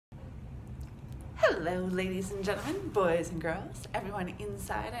Hello, ladies and gentlemen, boys and girls, everyone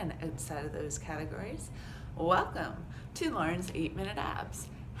inside and outside of those categories. Welcome to Lauren's 8-Minute Abs.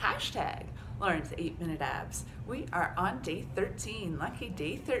 Hashtag Lauren's 8-Minute Abs. We are on day 13, lucky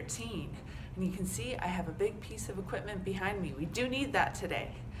day 13. And you can see I have a big piece of equipment behind me. We do need that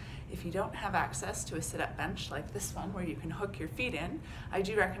today. If you don't have access to a sit-up bench like this one where you can hook your feet in, I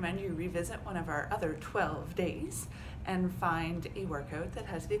do recommend you revisit one of our other 12 days and find a workout that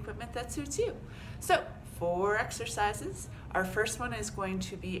has the equipment that suits you. So 4 exercises. Our first one is going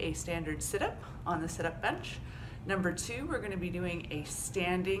to be a standard sit-up on the sit-up bench. Number 2, we're going to be doing a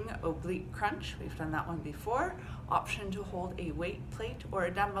standing oblique crunch. We've done that one before. Option to hold a weight plate or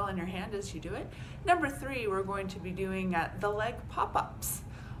a dumbbell in your hand as you do it. Number 3, we're going to be doing the leg pop-ups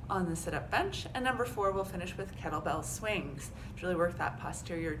on the sit-up bench. And number 4, we'll finish with kettlebell swings to really work that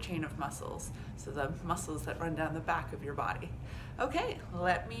posterior chain of muscles, so the muscles that run down the back of your body. Okay,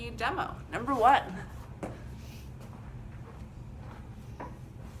 let me demo. Number 1.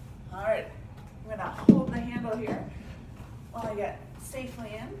 All right, I'm gonna hold the handle here while I get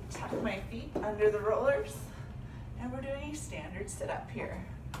safely in, tuck my feet under the rollers, and we're doing a standard sit-up here.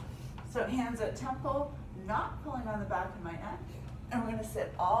 So hands at temple, not pulling on the back of my neck. And we're going to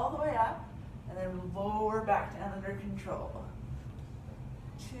sit all the way up and then lower back down under control.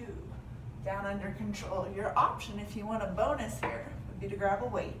 2, down under control. Your option, if you want a bonus here, would be to grab a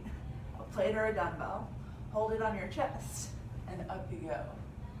weight, a plate or a dumbbell, hold it on your chest, and up you go.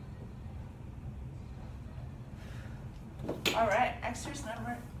 All right,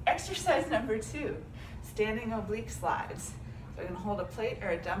 exercise number 2, standing oblique slides. So I'm going to hold a plate or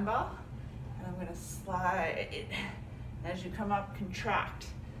a dumbbell, and I'm going to slide. As you come up, contract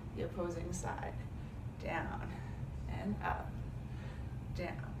the opposing side. Down and up,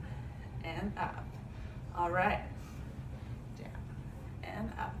 down and up. All right. Down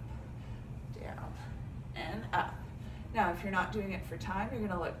and up, down and up. Now, if you're not doing it for time, you're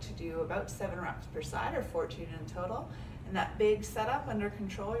gonna look to do about 7 reps per side or 14 in total. And that big setup under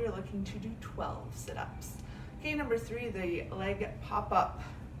control, you're looking to do 12 sit-ups. Okay, number 3, the leg pop-up.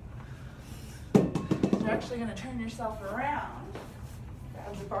 You're actually going to turn yourself around,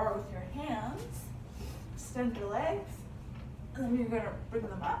 grab the bar with your hands, extend your legs, and then you're going to bring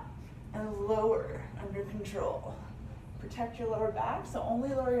them up and lower under control. Protect your lower back, so only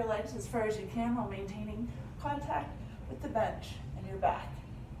lower your legs as far as you can while maintaining contact with the bench and your back.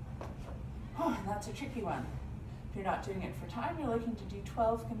 Oh, and that's a tricky one. If you're not doing it for time, you're looking to do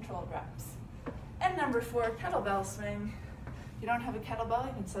 12 controlled reps. And number 4, kettlebell swing. If you don't have a kettlebell,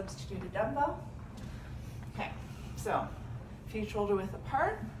 you can substitute a dumbbell. Okay, so feet shoulder width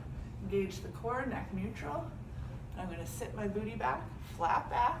apart, engage the core, neck neutral. I'm going to sit my booty back, flat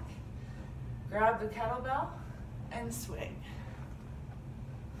back, grab the kettlebell, and swing.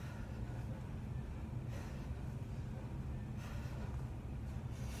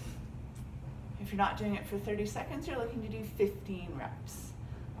 If you're not doing it for 30 seconds, you're looking to do 15 reps.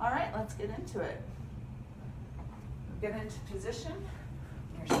 All right, let's get into it. Get into position,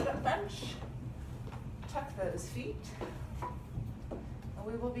 your sit-up bench. Tuck those feet, and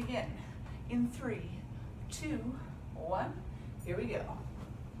we will begin in 3, 2, 1. Here we go.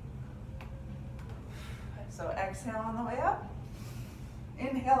 So exhale on the way up,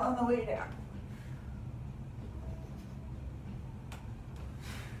 inhale on the way down.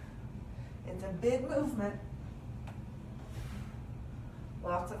 It's a big movement.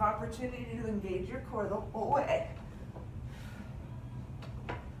 Lots of opportunity to engage your core the whole way.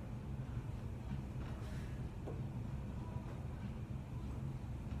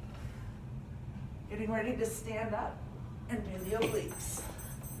 Getting ready to stand up and do the obliques.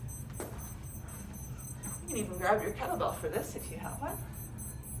 You can even grab your kettlebell for this if you have one.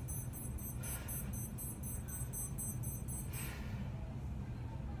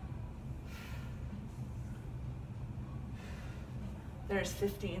 There's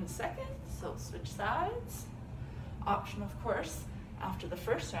 15 seconds, so switch sides. Option, of course, after the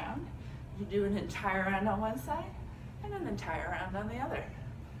first round, you do an entire round on one side and an entire round on the other.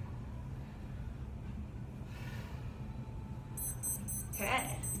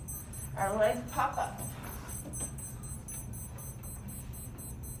 Okay, our leg pop up.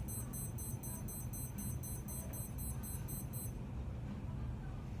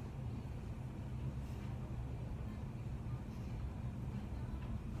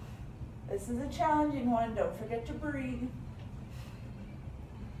 This is a challenging one, don't forget to breathe.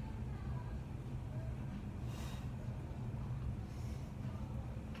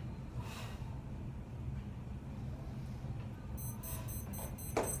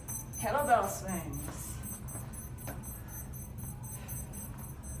 Kettlebell swings.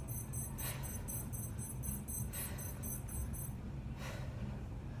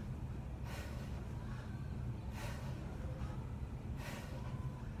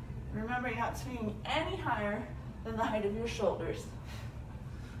 Remember, you're not swinging any higher than the height of your shoulders.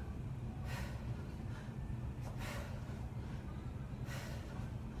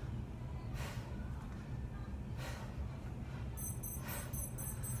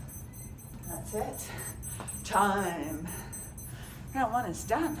 That's it. Time. Round one is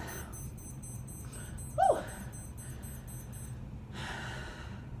done. Woo.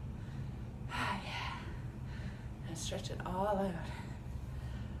 Ah, yeah. And stretch it all out.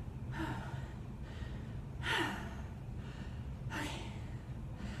 Okay.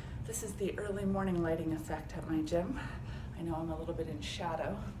 This is the early morning lighting effect at my gym. I know I'm a little bit in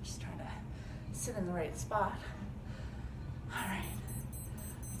shadow. I'm just trying to sit in the right spot. All right.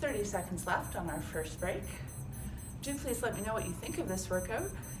 30 seconds left on our first break. Do please let me know what you think of this workout.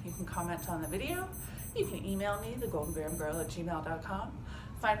 You can comment on the video. You can email me, thegoldengramgirl@gmail.com.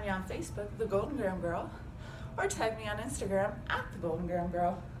 Find me on Facebook, The Golden Gram Girl, or tag me on Instagram @TheGoldenGramGirl.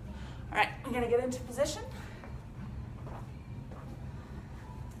 All right, I'm gonna get into position.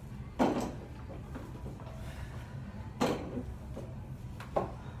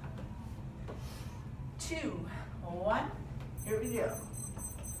 Two, one, here we go.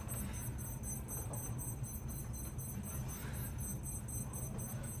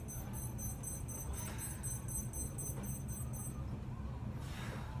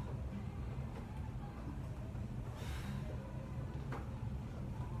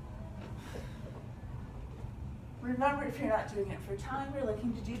 Remember, if you're not doing it for time, you're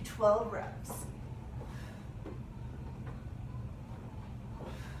looking to do 12 reps.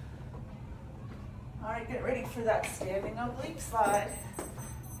 All right, get ready for that standing oblique slide.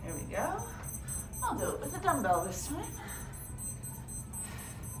 Here we go. I'll do it with a dumbbell this time.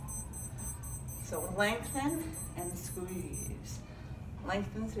 So lengthen and squeeze.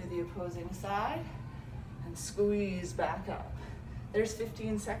 Lengthen through the opposing side and squeeze back up. There's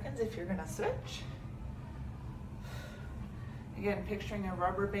 15 seconds if you're gonna switch. Again, picturing a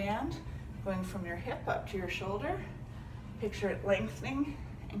rubber band going from your hip up to your shoulder. Picture it lengthening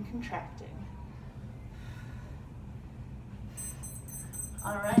and contracting.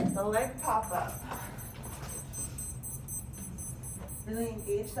 All right, the leg pop up. Really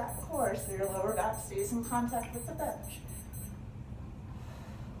engage that core so your lower back stays in contact with the bench.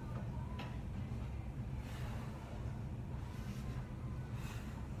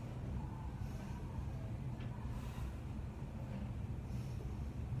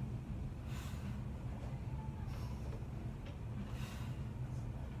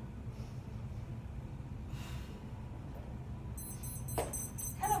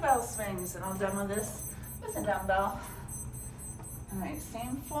 Kettlebell swings, and I'll demo this with a dumbbell. All right,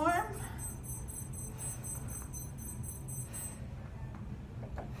 same form.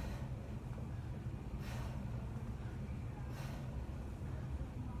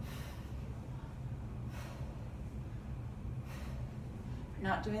 If you're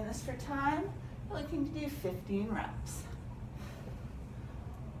not doing this for time, you're looking to do 15 reps.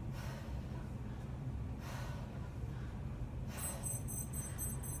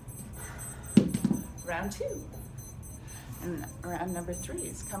 Round two. And round number 3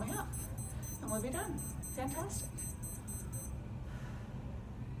 is coming up. And we'll be done. Fantastic.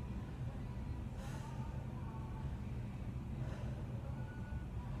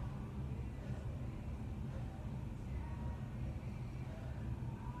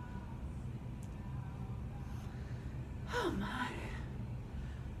 Oh my.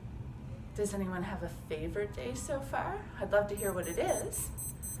 Does anyone have a favorite day so far? I'd love to hear what it is.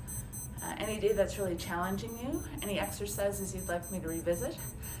 Any day that's really challenging you, any exercises you'd like me to revisit,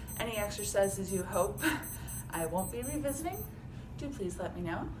 any exercises you hope I won't be revisiting, do please let me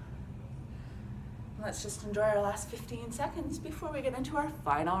know. Let's just enjoy our last 15 seconds before we get into our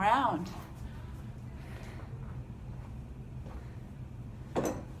final round.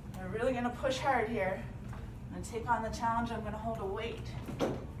 We're really gonna push hard here. I'm gonna take on the challenge, I'm gonna hold a weight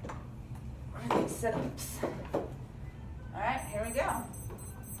for these sit-ups. All right, here we go.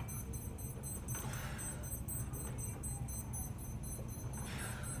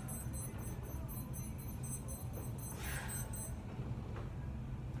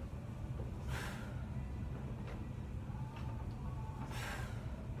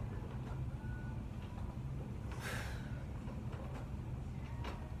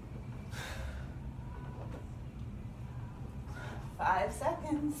 Five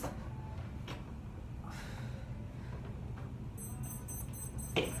seconds.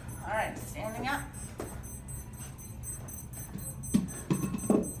 All right, standing up.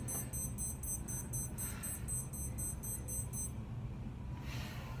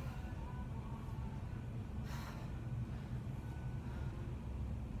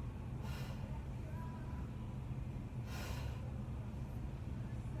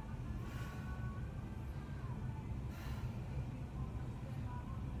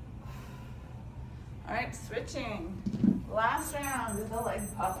 All right, switching. Last round with the leg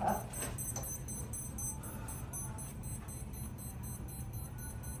pop up.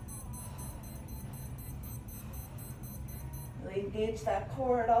 Really engage that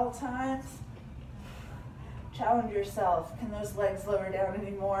core at all times. Challenge yourself. Can those legs lower down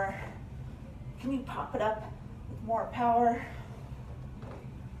anymore? Can you pop it up with more power?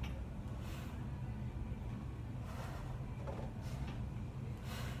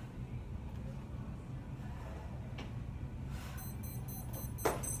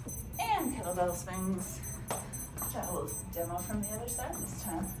 And kettlebell swings. Try a little demo from the other side this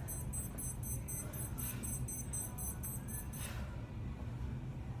time.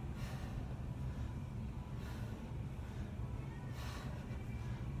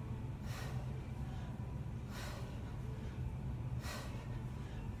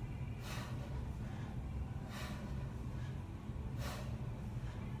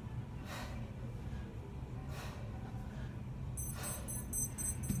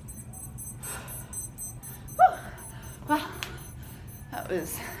 Well, that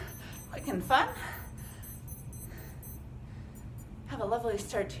was quick and fun. Have a lovely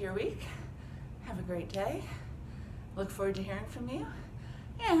start to your week. Have a great day. Look forward to hearing from you.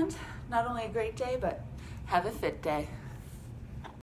 And not only a great day, but have a fit day.